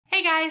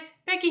guys,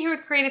 Becky here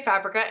with Creative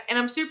Fabrica, and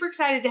I'm super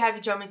excited to have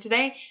you join me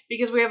today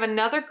because we have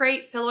another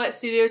great Silhouette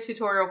Studio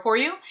tutorial for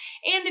you.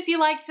 And if you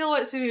like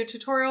Silhouette Studio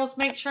tutorials,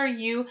 make sure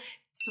you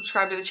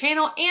subscribe to the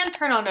channel and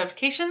turn on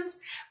notifications.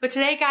 But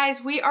today,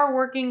 guys, we are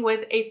working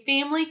with a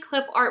family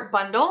clip art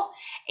bundle.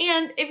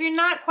 And if you're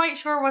not quite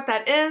sure what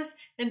that is,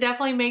 then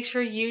definitely make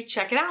sure you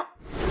check it out.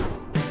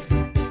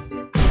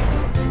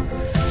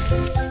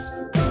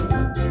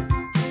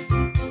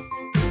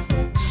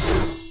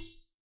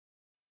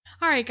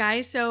 Alright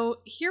guys, so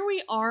here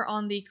we are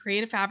on the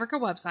Creative Fabrica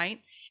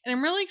website, and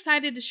I'm really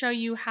excited to show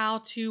you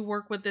how to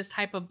work with this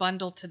type of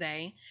bundle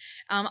today.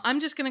 I'm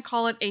just going to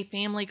call it a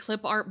family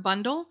clip art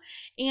bundle,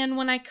 and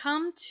when I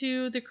come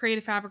to the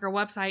Creative Fabrica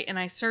website and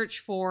I search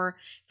for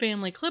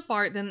family clip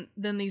art,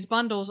 then these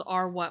bundles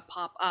are what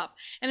pop up.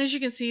 And as you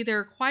can see, there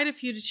are quite a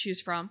few to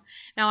choose from.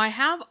 Now I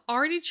have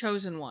already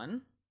chosen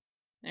one.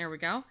 There we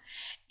go.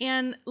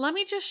 And let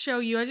me just show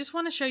you, I just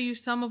want to show you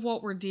some of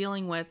what we're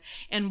dealing with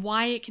and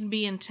why it can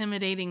be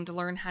intimidating to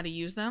learn how to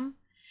use them.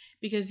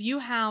 Because you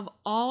have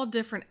all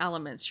different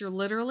elements. You're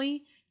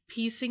literally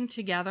piecing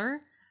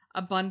together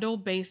a bundle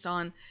based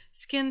on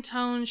skin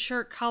tone,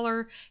 shirt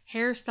color,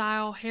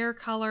 hairstyle, hair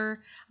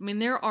color. I mean,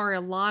 there are a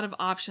lot of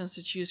options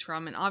to choose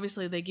from, and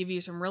obviously they give you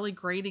some really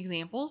great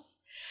examples.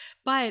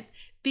 But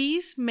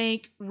these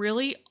make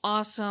really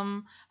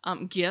awesome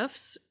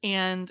gifts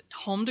and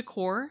home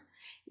decor,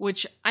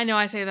 which I know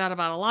I say that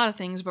about a lot of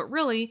things, but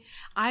really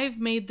I've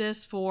made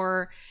this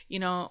for,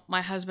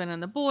 my husband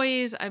and the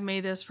boys. I've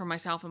made this for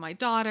myself and my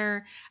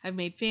daughter. I've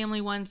made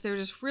family ones. They're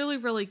just really,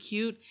 really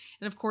cute.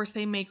 And of course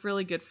they make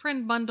really good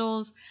friend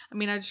bundles. I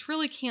mean, I just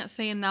really can't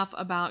say enough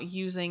about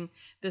using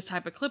this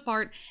type of clip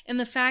art and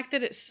the fact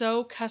that it's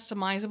so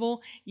customizable,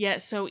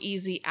 yet so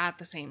easy at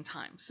the same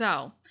time.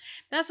 So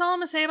that's all I'm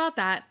gonna say about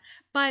that.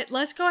 But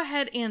let's go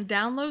ahead and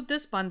download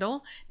this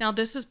bundle. Now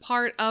this is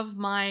part of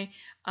my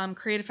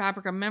Creative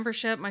Fabrica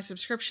membership, my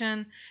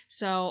subscription.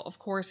 So of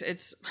course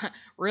it's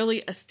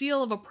really a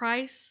steal of a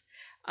price.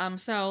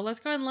 So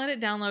let's go ahead and let it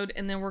download,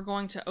 and then we're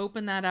going to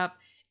open that up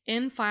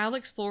in File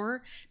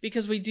Explorer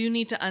because we do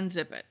need to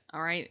unzip it.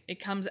 All right, it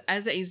comes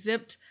as a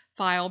zipped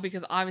file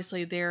because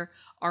obviously there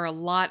are a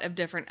lot of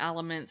different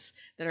elements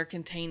that are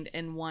contained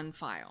in one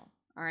file.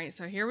 All right,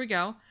 so here we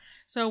go.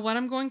 So what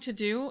I'm going to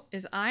do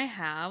is I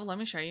have, let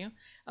me show you,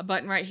 a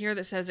button right here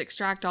that says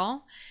Extract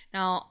All.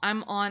 Now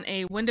I'm on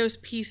a Windows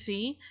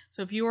PC,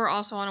 so if you are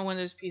also on a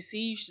Windows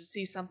PC, you should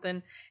see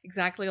something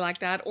exactly like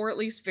that, or at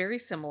least very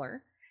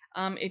similar.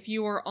 If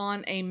you are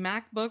on a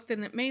MacBook,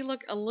 then it may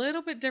look a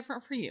little bit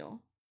different for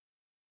you.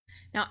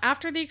 Now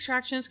after the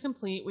extraction is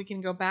complete, we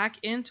can go back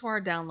into our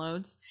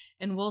downloads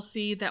and we'll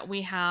see that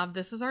we have,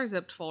 this is our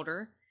zipped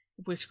folder.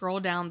 If we scroll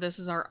down, this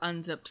is our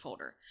unzipped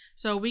folder.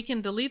 So we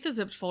can delete the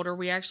zipped folder.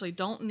 We actually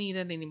don't need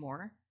it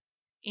anymore.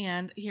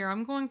 And here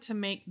I'm going to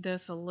make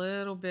this a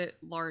little bit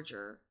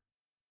larger.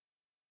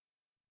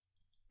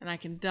 And I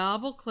can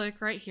double click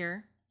right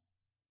here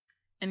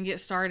and get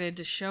started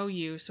to show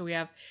you. So we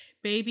have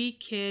baby,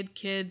 kid,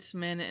 kids,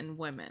 men, and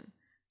women.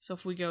 So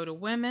if we go to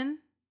women,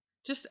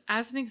 just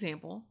as an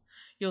example,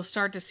 you'll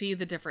start to see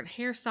the different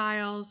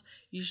hairstyles.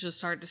 You should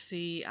start to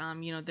see,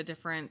 the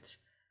different,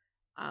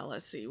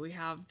 let's see, we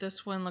have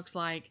this one looks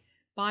like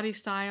body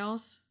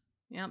styles.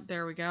 Yep,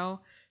 there we go.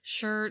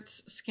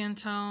 Shirts, skin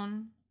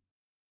tone.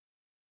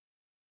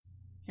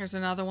 Here's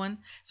another one.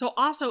 So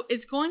also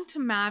it's going to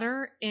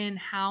matter in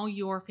how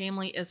your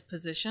family is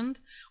positioned,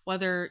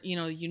 whether,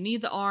 you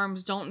need the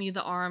arms, don't need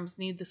the arms,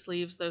 need the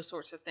sleeves, those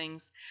sorts of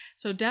things.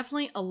 So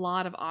definitely a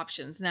lot of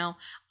options. Now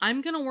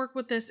I'm going to work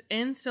with this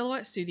in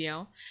Silhouette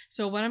Studio.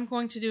 So what I'm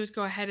going to do is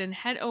go ahead and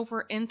head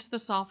over into the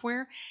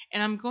software,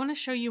 and I'm going to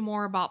show you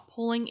more about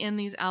pulling in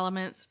these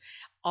elements,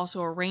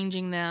 also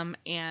arranging them,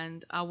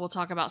 and we'll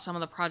talk about some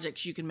of the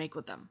projects you can make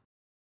with them.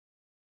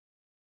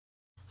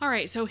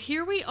 Alright, so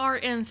here we are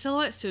in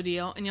Silhouette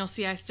Studio, and you'll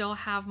see I still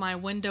have my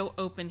window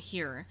open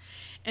here.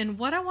 And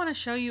what I want to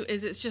show you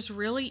is it's just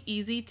really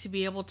easy to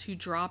be able to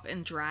drop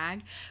and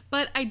drag,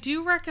 but I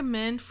do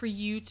recommend for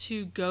you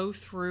to go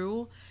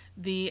through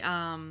the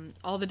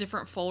all the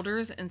different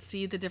folders and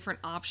see the different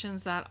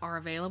options that are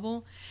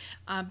available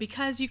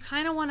because you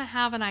kind of want to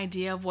have an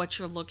idea of what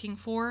you're looking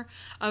for.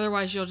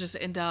 Otherwise you'll just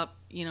end up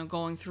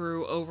going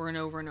through over and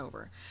over and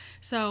over.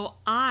 So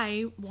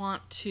I'm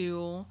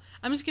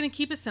just going to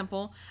keep it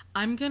simple.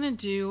 I'm going to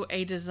do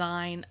a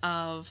design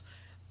of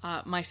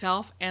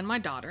myself and my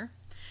daughter.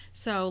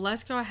 So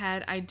let's go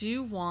ahead. I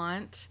do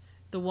want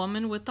the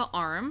woman with the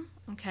arm,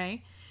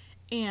 okay,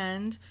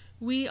 and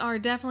we are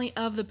definitely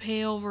of the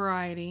pale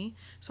variety,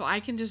 so I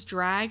can just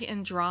drag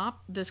and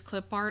drop this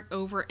clip art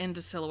over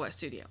into Silhouette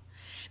Studio.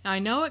 Now I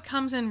know it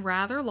comes in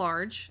rather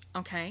large,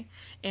 okay,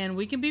 and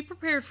we can be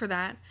prepared for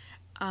that,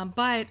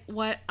 but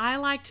what I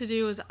like to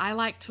do is I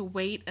like to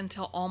wait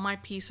until all my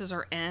pieces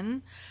are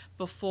in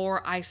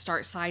before I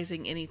start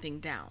sizing anything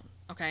down,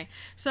 okay?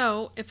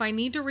 So if I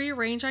need to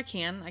rearrange, I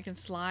can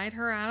slide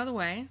her out of the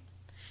way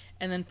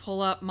and then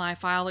pull up my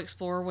File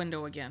Explorer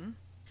window again.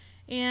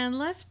 And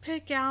let's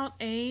pick out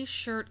a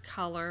shirt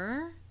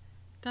color.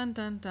 Dun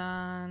dun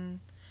dun.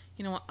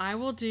 You know what, I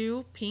will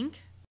do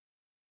pink.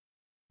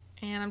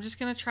 And I'm just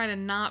going to try to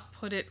not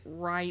put it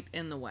right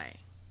in the way.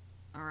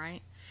 All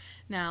right.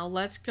 Now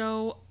let's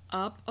go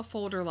up a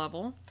folder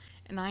level,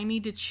 and I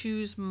need to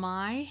choose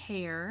my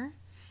hair.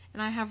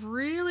 And I have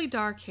really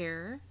dark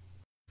hair.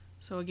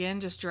 So again,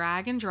 just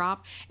drag and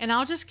drop, and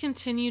I'll just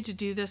continue to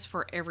do this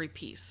for every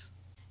piece.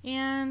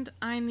 And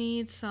I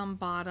need some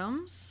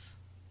bottoms.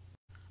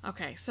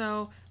 Okay,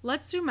 so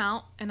let's zoom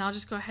out and I'll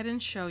just go ahead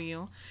and show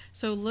you.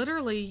 So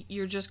literally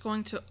you're just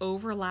going to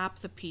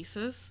overlap the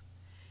pieces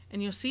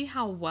and you'll see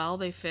how well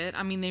they fit.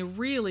 I mean, they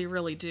really,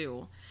 really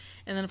do.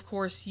 And then of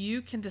course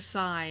you can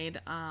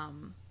decide,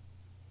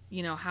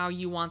 you know, how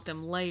you want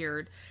them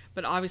layered,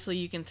 but obviously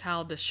you can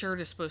tell the shirt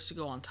is supposed to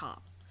go on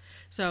top.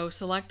 So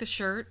select the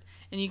shirt,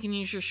 and you can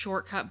use your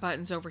shortcut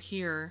buttons over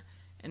here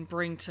and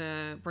bring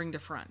to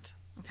front.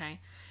 Okay,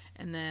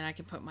 and then I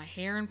can put my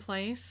hair in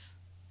place,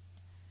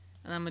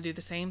 and I'm gonna do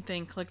the same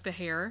thing. Click the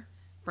hair,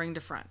 bring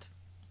to front.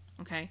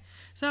 Okay,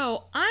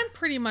 so I'm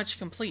pretty much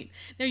complete.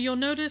 Now you'll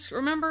notice,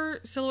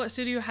 remember Silhouette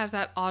Studio has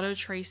that auto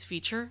trace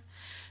feature.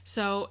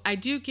 So I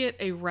do get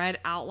a red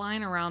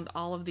outline around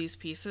all of these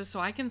pieces, so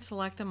I can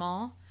select them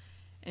all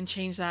and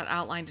change that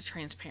outline to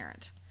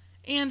transparent.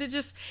 And it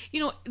just, you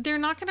know, they're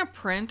not going to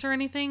print or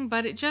anything,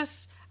 but it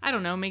just, I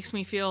don't know, makes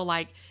me feel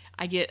like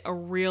I get a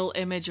real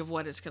image of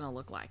what it's going to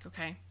look like,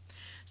 okay?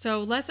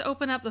 So let's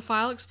open up the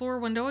File Explorer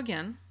window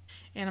again,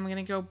 and I'm going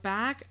to go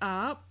back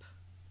up,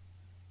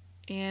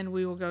 and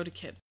we will go to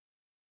Kit.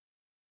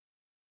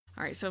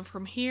 All right, so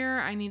from here,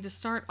 I need to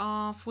start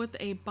off with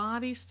a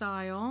body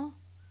style.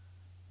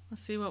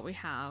 Let's see what we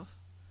have.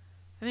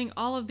 I think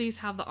all of these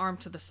have the arm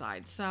to the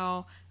side,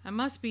 so I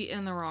must be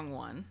in the wrong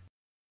one.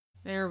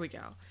 There we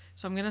go.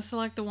 So I'm going to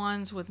select the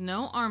ones with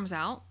no arms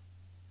out.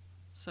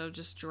 So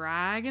just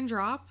drag and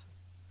drop.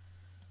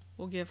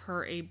 We'll give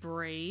her a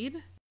braid.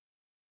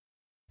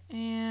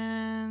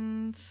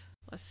 And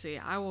let's see,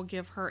 I will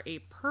give her a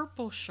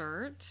purple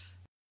shirt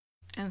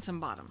and some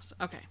bottoms.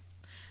 Okay,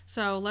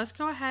 so let's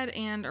go ahead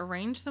and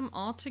arrange them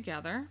all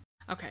together.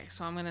 Okay,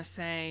 so I'm going to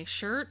say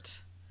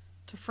shirt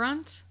to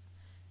front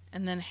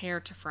and then hair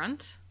to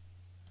front.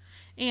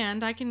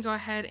 And I can go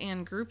ahead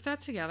and group that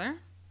together.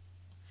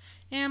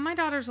 And my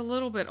daughter's a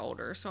little bit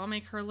older, so I'll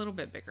make her a little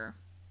bit bigger.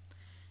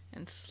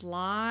 And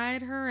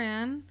slide her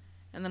in,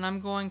 and then I'm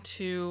going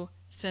to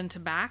send to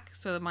back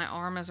so that my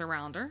arm is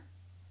around her.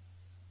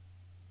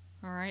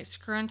 All right,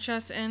 scrunch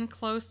us in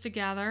close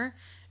together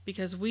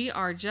because we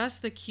are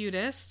just the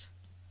cutest.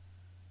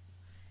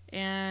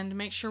 And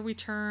make sure we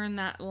turn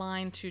that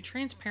line to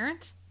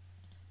transparent.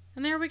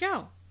 And there we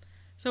go.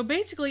 So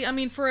basically, I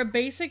mean, for a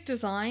basic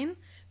design,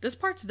 this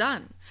part's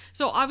done.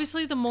 So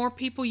obviously the more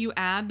people you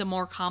add, the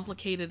more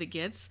complicated it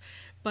gets.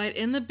 But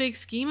in the big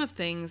scheme of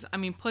things, I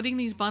mean, putting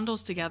these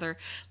bundles together,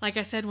 like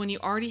I said, when you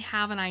already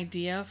have an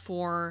idea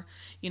for,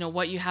 you know,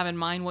 what you have in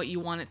mind, what you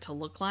want it to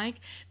look like,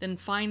 then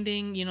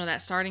finding, you know,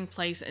 that starting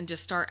place and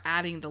just start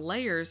adding the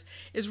layers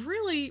is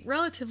really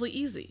relatively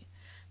easy.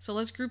 So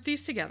let's group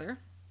these together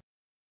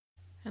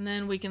and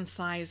then we can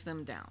size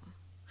them down.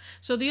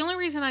 So the only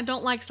reason I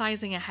don't like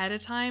sizing ahead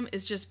of time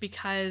is just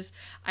because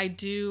I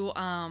do,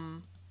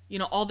 you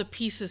know, all the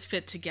pieces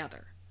fit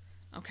together.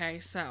 Okay,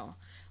 so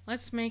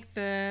let's make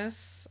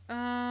this,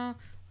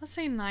 let's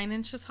say 9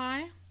 inches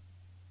high,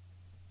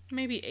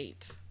 maybe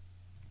 8.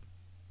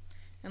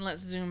 And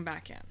let's zoom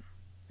back in.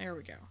 There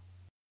we go.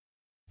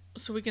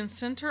 So we can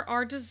center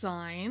our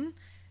design.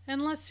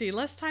 And let's see,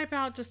 let's type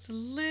out just a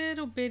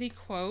little bitty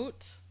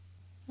quote.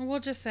 And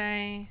we'll just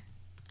say,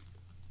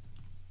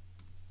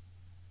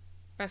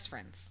 best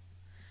friends.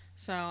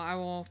 So I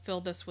will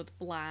fill this with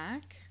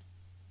black,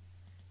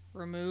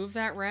 remove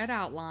that red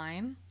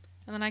outline,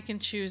 and then I can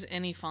choose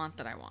any font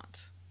that I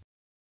want.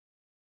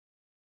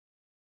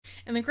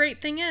 And the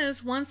great thing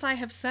is, once I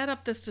have set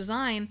up this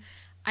design,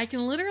 I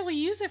can literally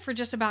use it for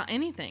just about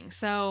anything.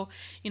 So,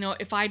 you know,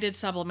 if I did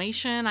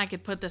sublimation, I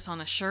could put this on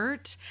a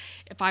shirt.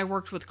 If I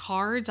worked with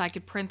cards, I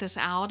could print this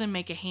out and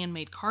make a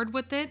handmade card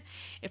with it.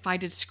 If I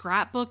did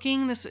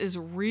scrapbooking, this is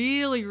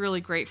really, really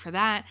great for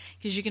that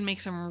because you can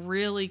make some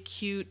really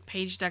cute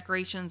page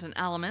decorations and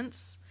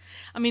elements.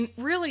 I mean,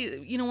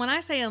 really, you know, when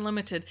I say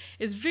unlimited,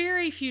 it's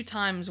very few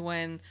times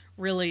when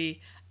really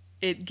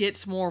it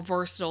gets more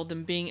versatile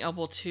than being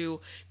able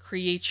to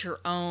create your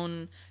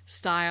own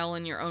style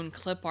and your own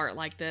clip art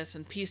like this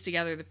and piece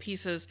together the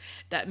pieces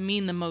that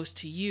mean the most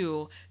to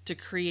you to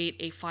create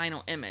a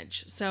final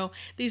image. So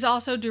these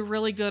also do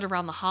really good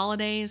around the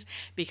holidays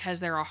because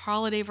there are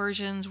holiday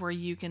versions where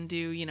you can do,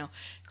 you know,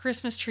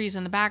 Christmas trees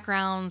in the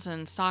backgrounds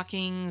and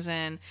stockings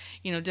and,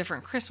 you know,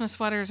 different Christmas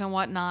sweaters and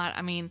whatnot.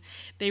 I mean,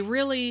 they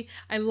really,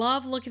 I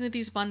love looking at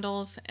these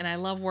bundles and I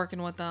love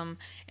working with them,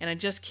 and I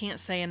just can't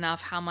say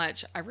enough how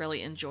much I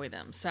really enjoy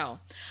them. So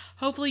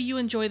hopefully you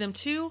enjoy them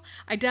too.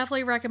 I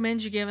definitely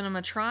recommend you giving them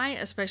a try,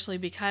 especially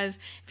because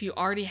if you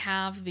already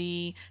have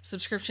the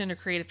subscription to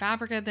Creative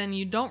Fabrica, then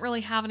you don't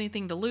really have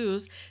anything to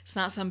lose. It's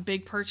not some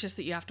big purchase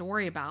that you have to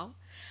worry about.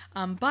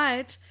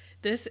 But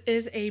this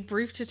is a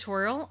brief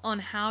tutorial on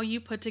how you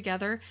put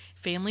together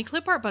family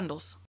clip art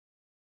bundles.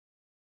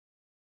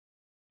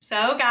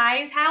 So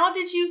guys, how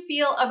did you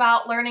feel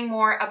about learning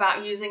more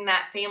about using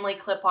that family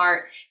clip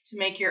art to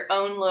make your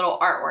own little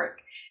artwork?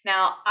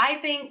 Now, I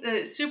think that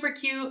it's super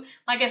cute.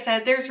 Like I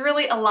said, there's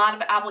really a lot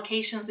of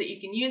applications that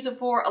you can use it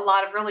for, a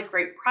lot of really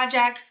great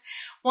projects.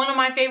 One of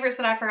my favorites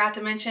that I forgot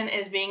to mention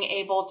is being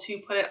able to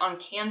put it on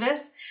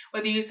canvas,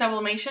 whether you use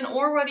sublimation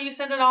or whether you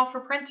send it off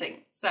for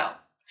printing. So,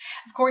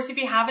 of course, if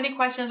you have any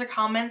questions or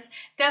comments,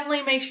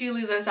 definitely make sure you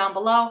leave those down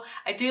below.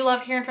 I do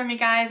love hearing from you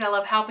guys. I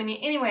love helping you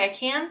any way I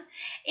can.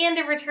 And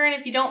in return,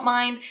 if you don't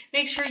mind,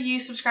 make sure you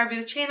subscribe to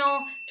the channel,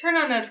 turn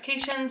on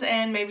notifications,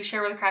 and maybe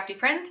share with a crafty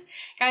friend.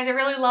 Guys, I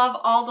really love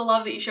all the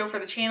love that you show for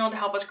the channel to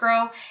help us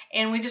grow,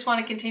 and we just want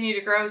to continue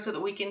to grow so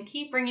that we can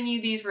keep bringing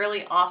you these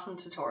really awesome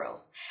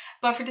tutorials.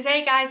 But for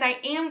today, guys, I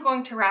am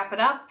going to wrap it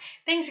up.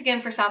 Thanks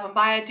again for stopping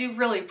by. I do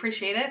really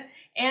appreciate it,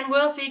 and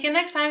we'll see you again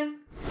next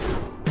time.